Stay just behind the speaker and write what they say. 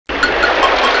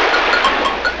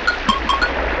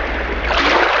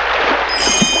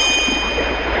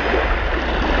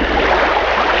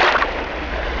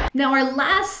Now, our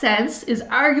last sense is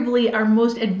arguably our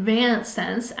most advanced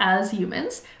sense as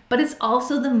humans, but it's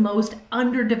also the most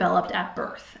underdeveloped at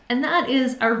birth, and that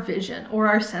is our vision, or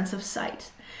our sense of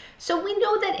sight. So we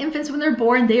know that infants, when they're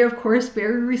born, they are of course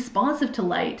very responsive to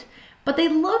light, but they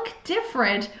look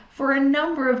different for a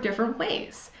number of different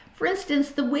ways. For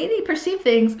instance, the way they perceive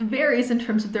things varies in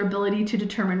terms of their ability to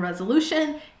determine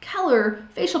resolution, color,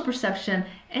 facial perception,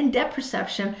 and depth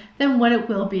perception than what it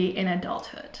will be in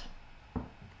adulthood.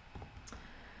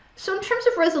 So in terms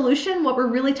of resolution, what we're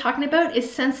really talking about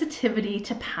is sensitivity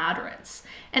to patterns.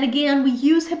 And again, we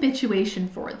use habituation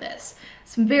for this.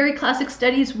 Some very classic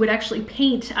studies would actually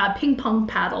paint ping pong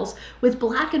paddles with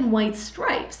black and white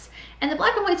stripes. And the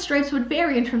black and white stripes would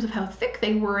vary in terms of how thick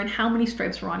they were and how many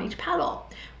stripes were on each paddle.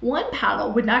 One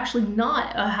paddle would actually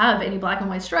not have any black and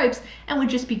white stripes and would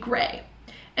just be gray.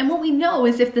 And what we know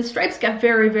is if the stripes got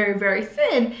very, very, very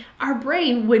thin, our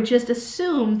brain would just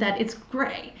assume that it's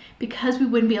gray because we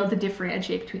wouldn't be able to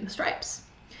differentiate between the stripes.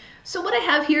 So what I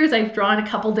have here is I've drawn a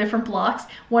couple different blocks.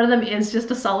 One of them is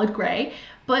just a solid gray.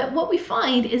 But what we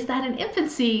find is that in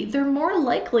infancy, they're more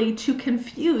likely to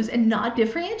confuse and not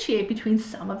differentiate between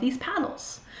some of these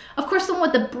paddles. Of course, the one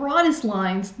with the broadest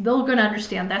lines, they're going to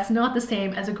understand that's not the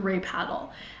same as a gray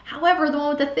paddle. However, the one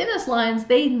with the thinnest lines,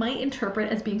 they might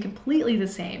interpret as being completely the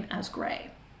same as gray.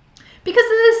 Because of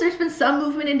this, there's been some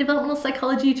movement in developmental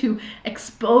psychology to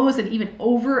expose and even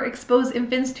overexpose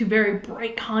infants to very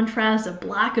bright contrasts of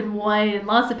black and white and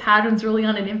lots of patterns early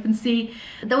on in infancy.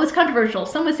 That was controversial.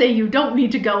 Some would say you don't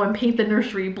need to go and paint the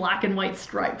nursery black and white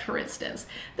striped, for instance,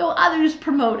 though others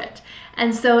promote it.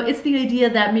 And so it's the idea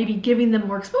that maybe giving them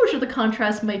more exposure to the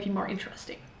contrast might be more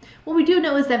interesting. What we do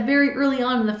know is that very early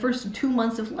on in the first 2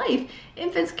 months of life,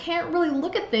 infants can't really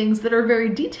look at things that are very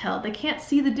detailed. They can't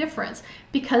see the difference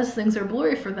because things are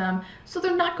blurry for them, so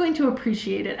they're not going to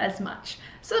appreciate it as much.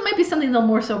 So that might be something they'll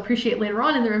more so appreciate later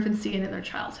on in their infancy and in their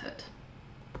childhood.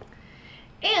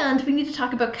 And we need to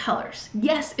talk about colors.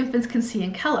 Yes, infants can see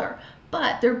in color,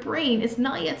 but their brain is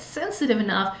not yet sensitive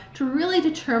enough to really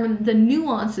determine the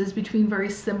nuances between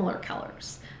very similar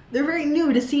colors. They're very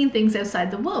new to seeing things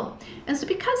outside the womb. And so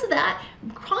because of that,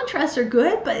 contrasts are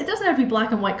good, but it doesn't have to be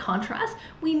black and white contrast.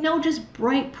 We know just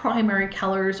bright primary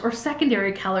colors or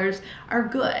secondary colors are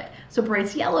good. So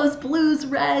bright yellows, blues,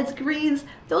 reds, greens,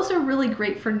 those are really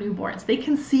great for newborns. They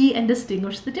can see and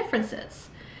distinguish the differences.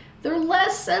 They're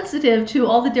less sensitive to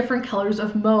all the different colors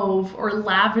of mauve or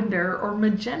lavender or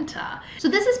magenta. So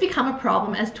this has become a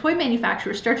problem as toy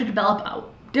manufacturers start to develop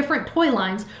different toy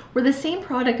lines where the same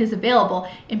product is available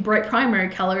in bright primary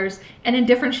colors and in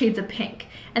different shades of pink.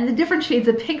 And the different shades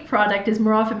of pink product is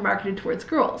more often marketed towards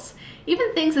girls.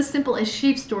 Even things as simple as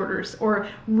shape sorters or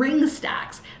ring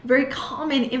stacks, very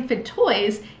common infant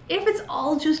toys, if it's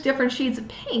all just different shades of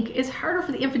pink, it's harder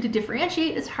for the infant to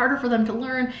differentiate, it's harder for them to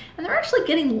learn, and they're actually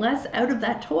getting less out of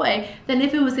that toy than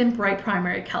if it was in bright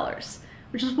primary colors.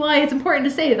 Which is why it's important to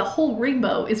say the whole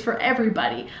rainbow is for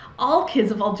everybody. All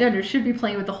kids of all genders should be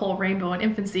playing with the whole rainbow in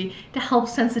infancy to help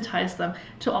sensitize them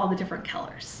to all the different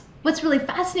colors. What's really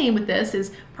fascinating with this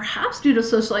is, perhaps due to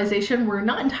socialization, we're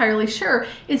not entirely sure,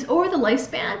 is over the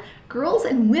lifespan, girls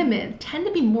and women tend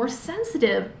to be more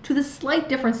sensitive to the slight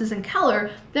differences in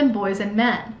color than boys and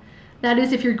men. That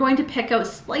is, if you're going to pick out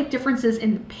slight differences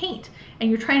in the paint and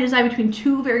you're trying to decide between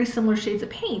two very similar shades of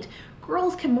paint,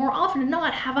 girls can more often than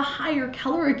not have a higher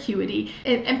color acuity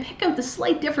and pick out the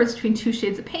slight difference between two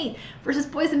shades of paint, versus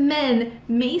boys and men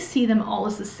may see them all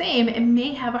as the same and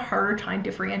may have a harder time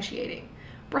differentiating.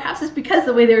 Perhaps it's because of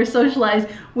the way they were socialized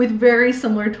with very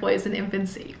similar toys in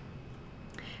infancy.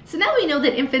 So now we know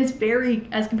that infants vary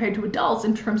as compared to adults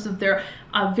in terms of their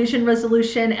vision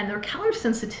resolution and their color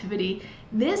sensitivity.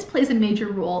 This plays a major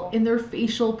role in their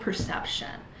facial perception.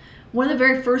 One of the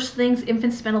very first things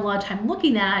infants spend a lot of time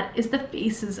looking at is the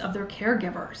faces of their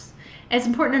caregivers. And it's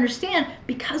important to understand,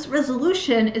 because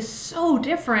resolution is so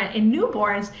different in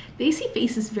newborns, they see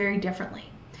faces very differently.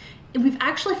 And we've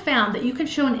actually found that you can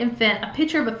show an infant a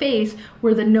picture of a face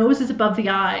where the nose is above the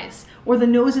eyes, or the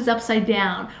nose is upside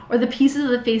down, or the pieces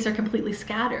of the face are completely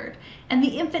scattered. And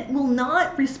the infant will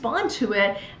not respond to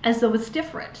it as though it's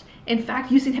different. In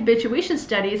fact, using habituation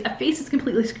studies, a face that's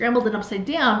completely scrambled and upside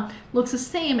down looks the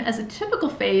same as a typical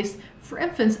face for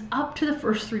infants up to the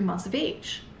first 3 months of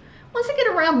age. Once they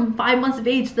get around 5 months of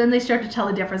age, then they start to tell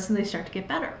the difference and they start to get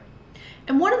better.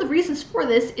 And one of the reasons for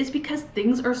this is because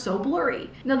things are so blurry.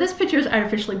 Now this picture is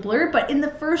artificially blurred, but in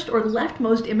the first or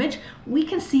leftmost image, we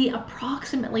can see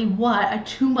approximately what a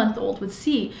 2-month-old would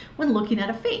see when looking at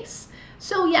a face.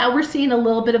 So yeah, we're seeing a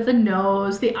little bit of the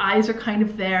nose, the eyes are kind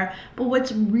of there, but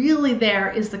what's really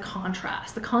there is the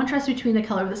contrast between the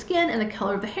color of the skin and the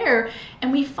color of the hair.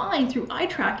 And we find through eye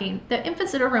tracking that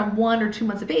infants that are around 1 or 2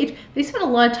 months of age, they spend a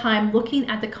lot of time looking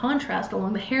at the contrast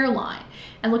along the hairline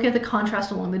and looking at the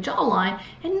contrast along the jawline,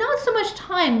 and not so much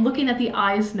time looking at the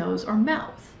eyes, nose, or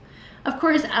mouth. Of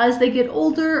course, as they get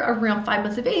older, around 5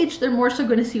 months of age, they're more so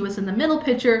going to see what's in the middle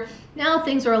picture. Now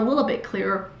things are a little bit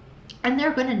clearer, and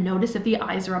they're going to notice if the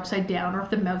eyes are upside down or if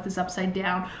the mouth is upside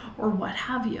down or what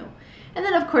have you. And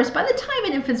then of course, by the time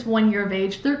an infant's 1 year of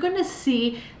age, they're going to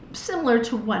see similar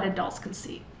to what adults can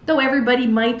see. Though everybody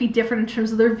might be different in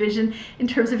terms of their vision, in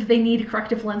terms of if they need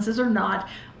corrective lenses or not,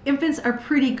 infants are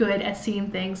pretty good at seeing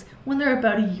things when they're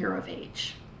about a year of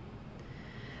age.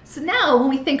 So now when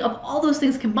we think of all those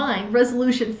things combined,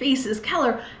 resolution, faces,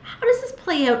 color, how does this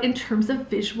play out in terms of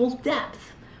visual depth?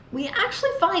 We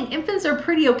actually find infants are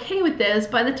pretty okay with this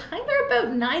by the time they're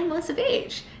about 9 months of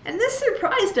age. And this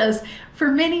surprised us for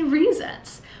many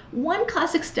reasons. One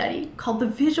classic study, called the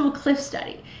visual cliff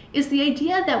study, is the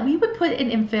idea that we would put an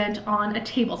infant on a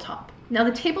tabletop. Now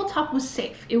the tabletop was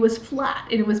safe, it was flat,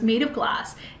 and it was made of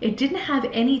glass. It didn't have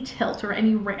any tilt or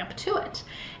any ramp to it.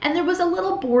 And there was a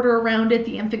little border around it,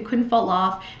 the infant couldn't fall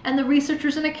off, and the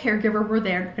researchers and a caregiver were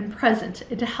there and present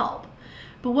to help.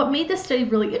 But what made this study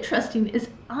really interesting is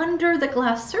under the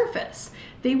glass surface,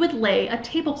 they would lay a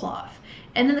tablecloth.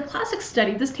 And in the classic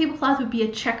study, this tablecloth would be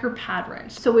a checker pattern.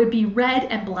 So it would be red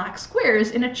and black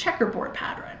squares in a checkerboard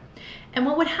pattern. And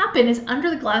what would happen is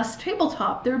under the glass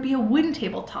tabletop, there would be a wooden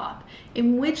tabletop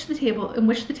in which the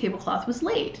tablecloth was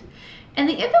laid. And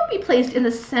the infant would be placed in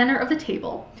the center of the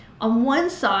table. On one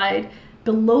side,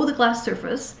 below the glass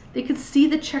surface, they could see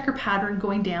the checker pattern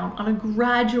going down on a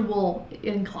gradual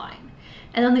incline.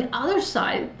 And on the other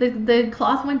side, the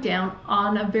cloth went down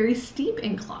on a very steep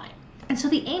incline. And so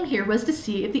the aim here was to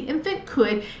see if the infant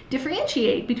could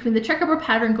differentiate between the checkerboard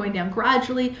pattern going down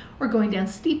gradually or going down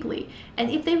steeply, and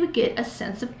if they would get a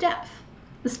sense of depth.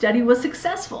 The study was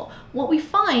successful. What we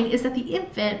find is that the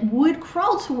infant would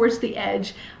crawl towards the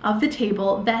edge of the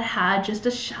table that had just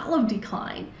a shallow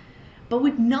decline, but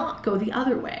would not go the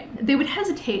other way. They would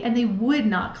hesitate and they would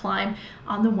not climb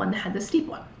on the one that had the steep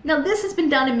one. Now this has been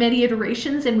done in many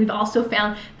iterations, and we've also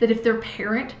found that if their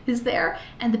parent is there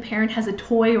and the parent has a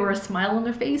toy or a smile on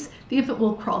their face, the infant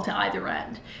will crawl to either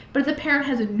end. But if the parent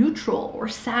has a neutral or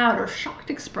sad or shocked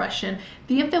expression,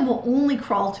 the infant will only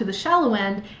crawl to the shallow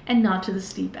end and not to the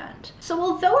steep end. So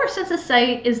although our sense of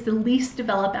sight is the least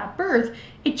developed at birth,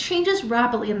 it changes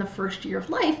rapidly in the first year of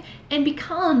life and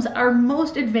becomes our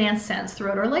most advanced sense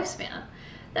throughout our lifespan.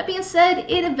 That being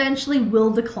said, it eventually will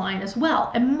decline as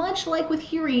well. And much like with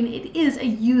hearing, it is a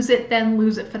use it then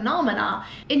lose it phenomena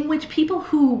in which people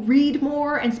who read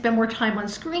more and spend more time on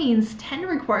screens tend to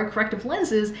require corrective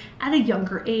lenses at a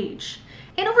younger age.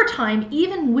 And over time,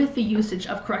 even with the usage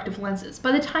of corrective lenses,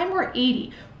 by the time we're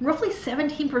 80, roughly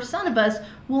 17% of us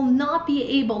will not be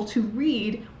able to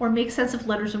read or make sense of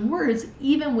letters and words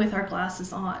even with our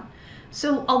glasses on.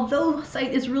 So although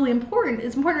sight is really important,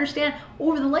 it's important to understand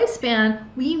over the lifespan,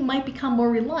 we might become more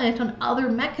reliant on other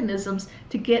mechanisms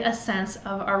to get a sense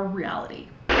of our reality.